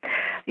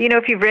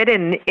 if you've read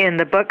in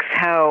the books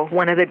how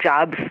one of the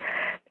jobs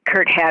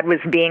Kurt had was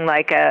being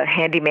like a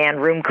handyman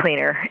room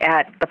cleaner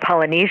at the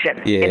Polynesian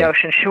in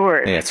Ocean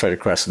Shores. Yeah, it's right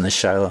across from the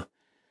Shiloh.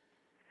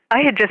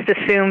 I had just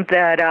assumed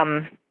that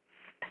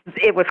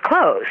it was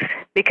closed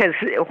because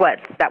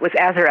that was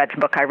Azarat's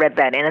book. I read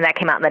that in, and that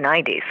came out in the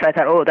 90s. So I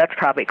thought, oh, that's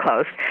probably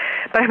closed.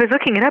 But I was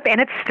looking it up, and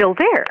it's still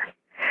there.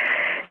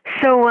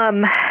 So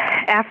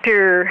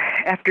after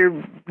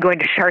going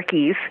to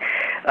Sharky's,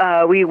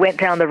 we went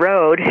down the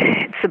road.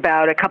 It's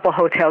about a couple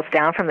hotels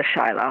down from the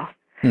Shiloh,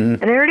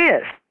 and there it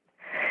is.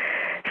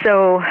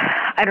 So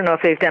I don't know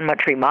if they've done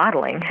much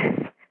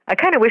remodeling. I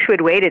kind of wish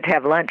we'd waited to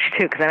have lunch,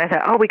 too, because then I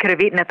thought, we could have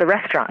eaten at the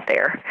restaurant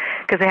there,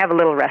 because they have a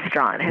little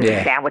restaurant. It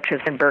has sandwiches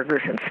and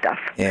burgers and stuff.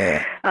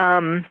 Yeah.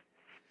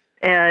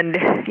 And,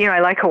 I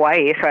like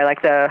Hawaii, so I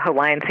like the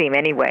Hawaiian theme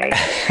anyway,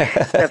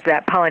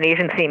 that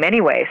Polynesian theme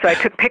anyway. So I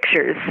took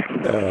pictures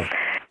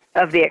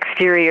of the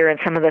exterior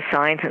and some of the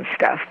signs and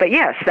stuff. But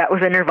yes, that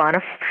was a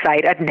Nirvana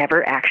site I'd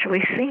never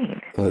actually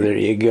seen. Well, there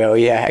you go.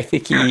 Yeah, I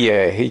think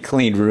he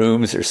cleaned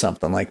rooms or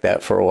something like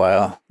that for a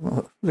while.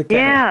 The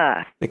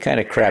kind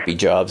of crappy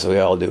jobs we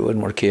all do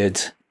when we're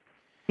kids.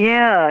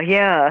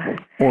 Yeah.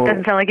 Well,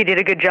 doesn't sound like you did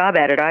a good job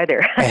at it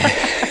either.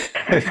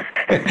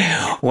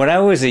 When I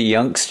was a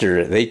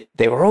youngster,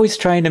 they were always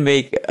trying to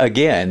make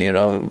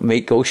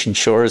Ocean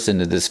Shores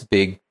into this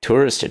big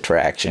tourist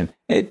attraction.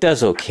 It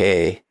does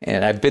okay,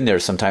 and I've been there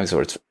sometimes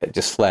where it's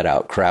just flat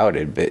out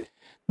crowded, but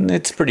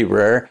it's pretty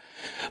rare.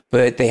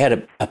 But they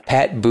had a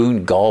Pat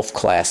Boone Golf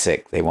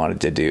Classic they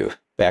wanted to do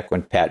back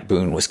when Pat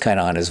Boone was kind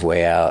of on his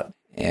way out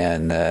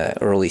in the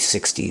early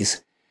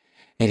 60s.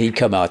 And he'd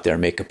come out there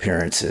and make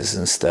appearances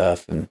and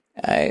stuff. And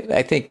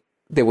I think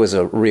there was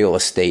a real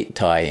estate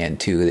tie-in,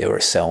 too. They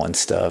were selling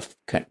stuff,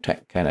 kind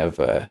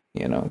of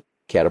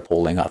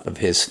catapulting off of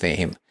his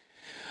fame.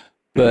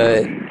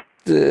 But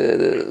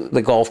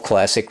the Golf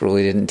Classic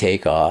really didn't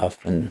take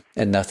off, and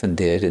nothing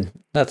did, and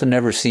nothing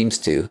ever seems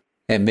to.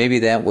 And maybe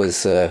that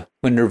was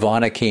when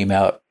Nirvana came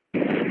out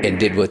and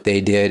did what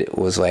they did. It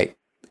was like,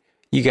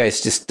 you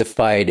guys just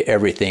defied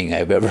everything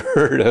I've ever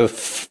heard of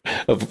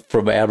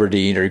from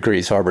Aberdeen or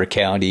Grays Harbor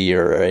County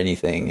or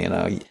anything,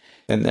 And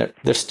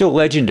they're still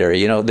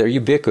legendary, they're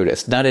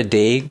ubiquitous. Not a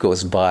day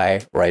goes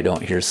by where I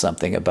don't hear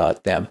something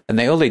about them. And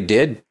they only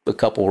did a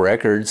couple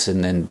records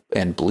and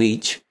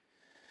Bleach.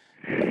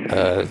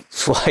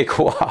 It's like,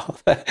 wow,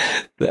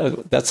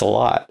 that's a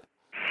lot.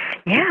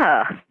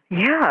 Yeah.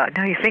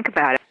 Now you think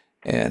about it.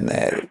 And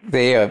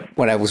they,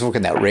 when I was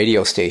working that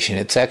radio station,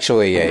 it's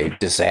actually a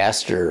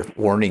disaster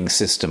warning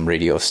system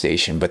radio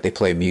station, but they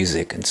play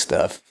music and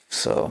stuff.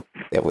 So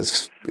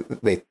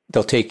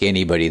they'll take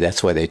anybody.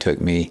 That's why they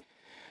took me.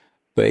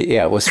 But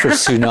yeah, it was for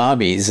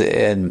tsunamis.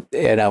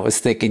 And I was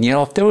thinking,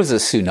 if there was a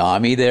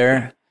tsunami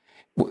there,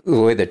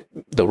 the way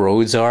the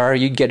roads are,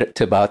 you'd get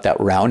to about that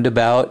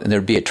roundabout and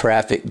there'd be a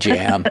traffic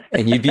jam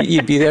and you'd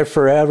be there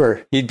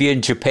forever. You'd be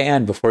in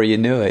Japan before you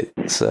knew it.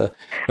 So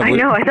I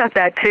know, I thought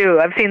that too.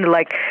 I've seen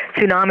the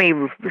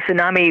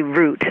tsunami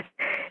route.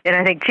 And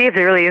I think, gee, if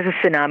there really is a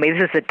tsunami,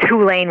 this is a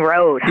 2-lane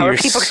road. How are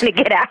people going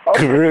to get out?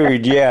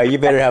 Screwed, yeah. You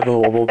better have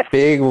a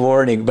big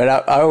warning. But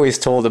I always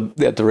told them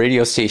at the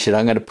radio station,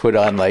 I'm going to put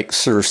on like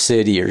Surf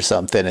City or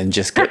something and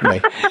just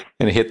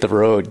and hit the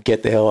road,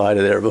 get the hell out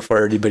of there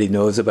before anybody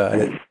knows about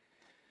it.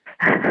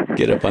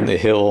 Get up on the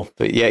hill.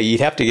 But yeah,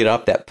 you'd have to get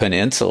off that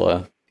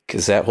peninsula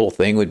because that whole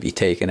thing would be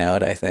taken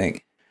out, I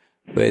think.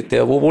 But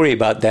we'll worry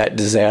about that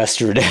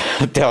disaster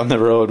down the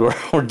road.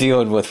 We're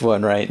dealing with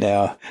one right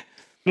now.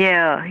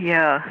 Yeah.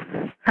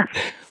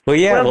 Well,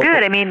 yeah. Well,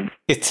 good. I mean,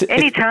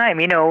 anytime,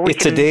 we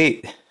it's can a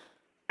date.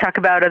 Talk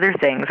about other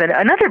things and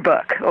another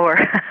book, or.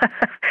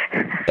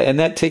 And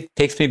that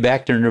takes me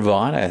back to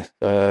Nirvana.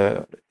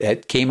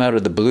 It came out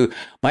of the blue.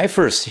 My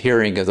first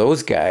hearing of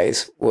those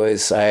guys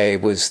was I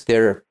was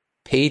there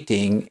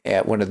painting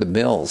at one of the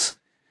mills,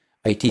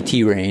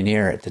 ITT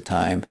Rainier at the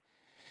time,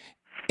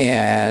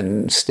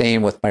 and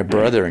staying with my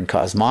brother in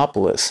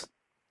Cosmopolis.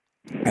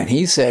 And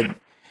he said,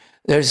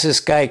 there's this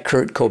guy,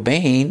 Kurt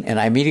Cobain, and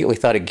I immediately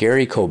thought of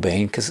Gary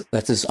Cobain because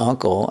that's his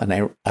uncle,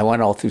 and I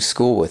went all through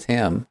school with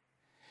him.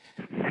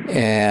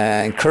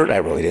 And Kurt, I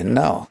really didn't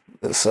know.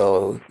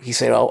 So he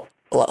said, I'll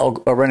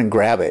run and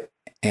grab it.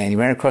 And he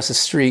ran across the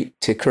street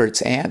to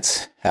Kurt's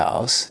aunt's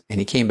house, and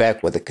he came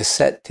back with a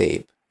cassette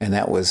tape, and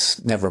that was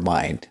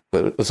Nevermind.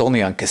 But it was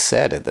only on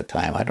cassette at the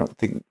time. I don't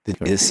think the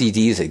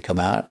CDs had come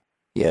out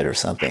yet or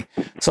something.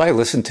 So I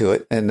listened to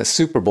it, and the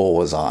Super Bowl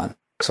was on.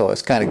 So I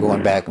was kind of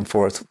going back and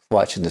forth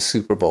watching the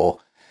Super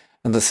Bowl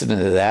and listening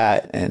to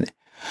that. And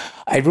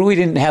I really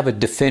didn't have a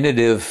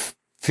definitive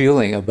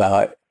feeling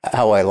about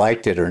how I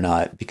liked it or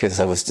not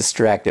because I was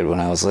distracted when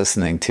I was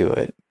listening to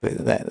it.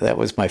 But that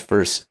was my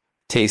first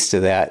taste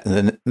of that. And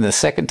then the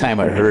second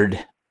time I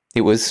heard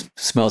it was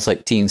Smells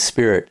Like Teen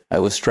Spirit. I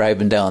was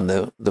driving down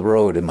the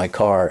road in my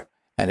car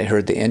and I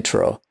heard the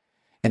intro.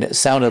 and it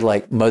sounded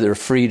like Mother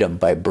Freedom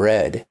by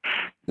Bread,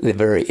 the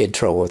very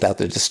intro without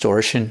the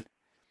distortion.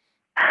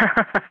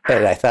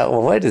 And I thought,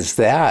 well, what is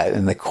that?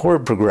 And the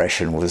chord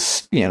progression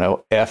was,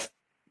 F,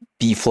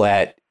 B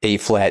flat, A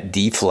flat,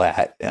 D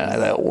flat. And I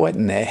thought, what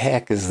in the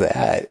heck is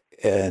that?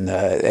 And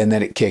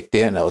then it kicked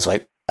in. I was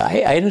like,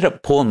 I ended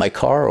up pulling my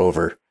car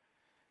over.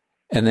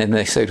 And then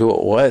they said who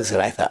it was.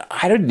 And I thought,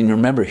 I didn't even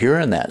remember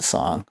hearing that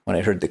song when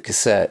I heard the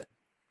cassette.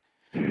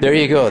 There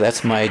you go.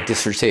 That's my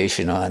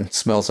dissertation on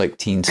Smells Like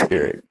Teen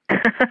Spirit.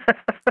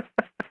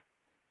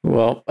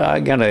 Well,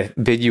 I'm going to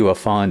bid you a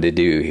fond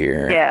adieu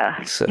here.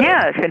 Yeah. So,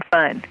 yeah, it's been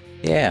fun.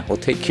 Yeah, well,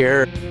 take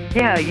care.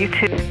 Yeah, you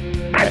too.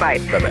 Bye-bye.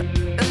 Bye-bye.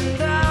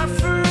 And I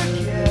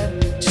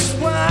forget just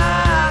why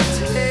I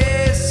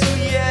taste, so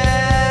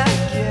yeah,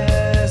 I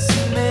guess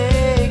it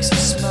makes me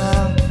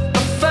smile.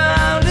 I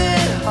found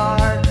it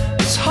hard,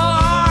 it's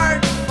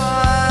hard to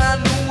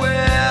find a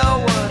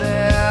well,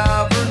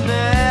 whatever,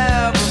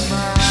 never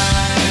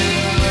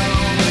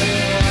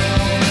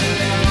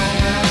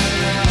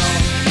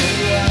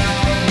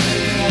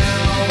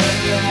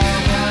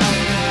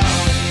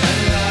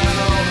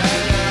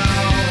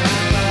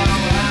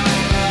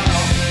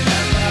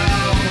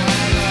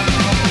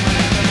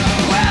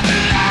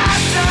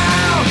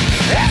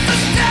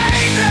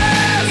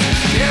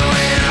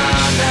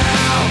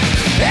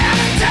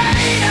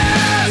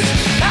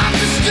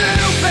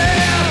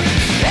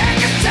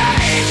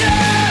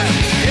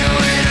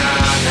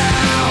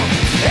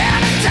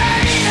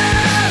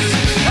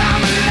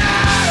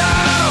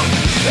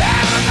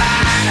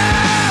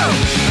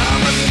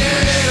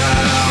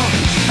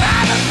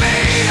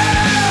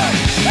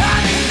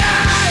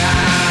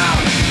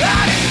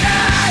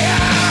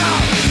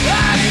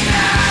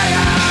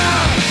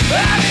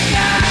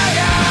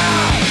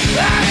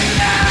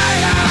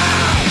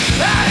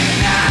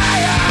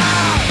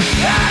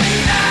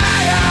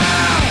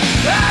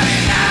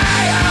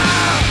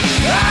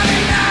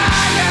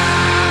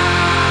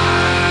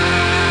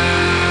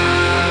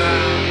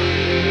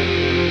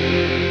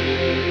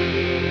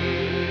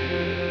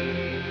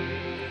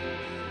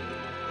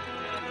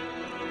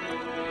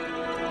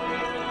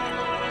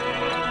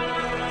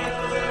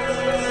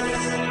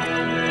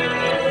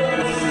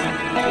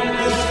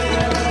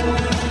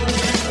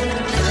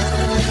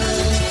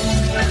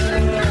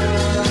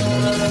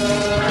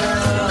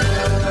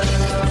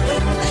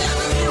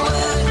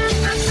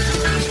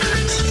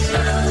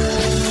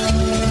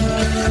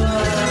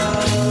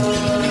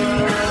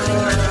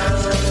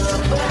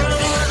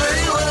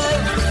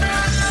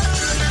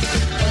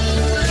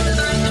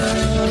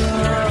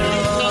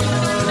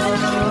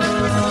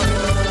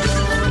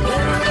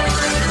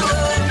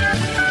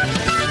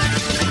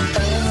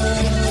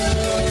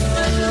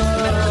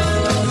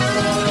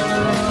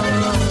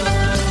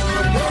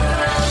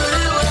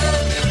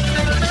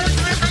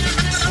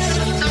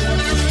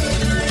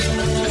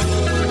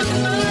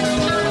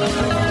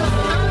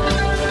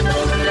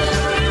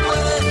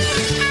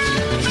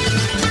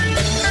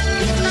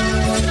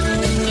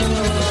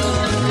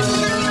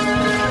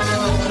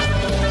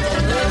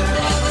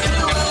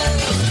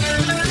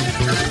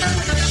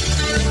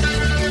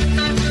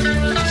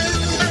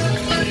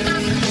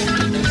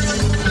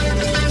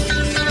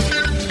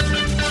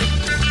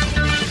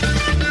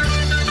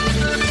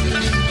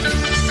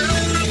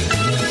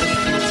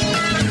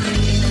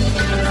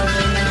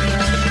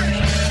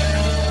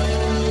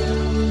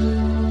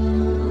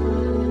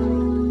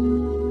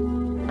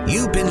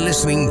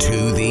Listening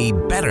to the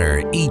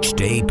Better Each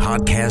Day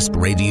podcast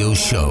radio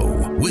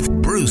show with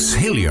Bruce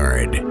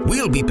Hilliard.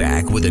 We'll be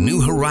back with a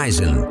new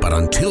horizon, but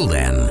until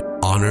then,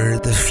 honor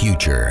the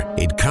future.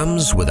 It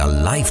comes with a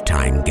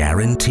lifetime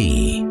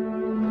guarantee.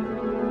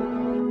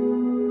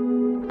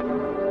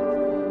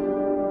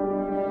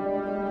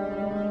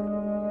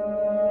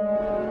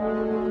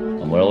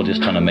 And we're all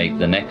just trying to make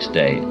the next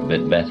day a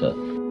bit better.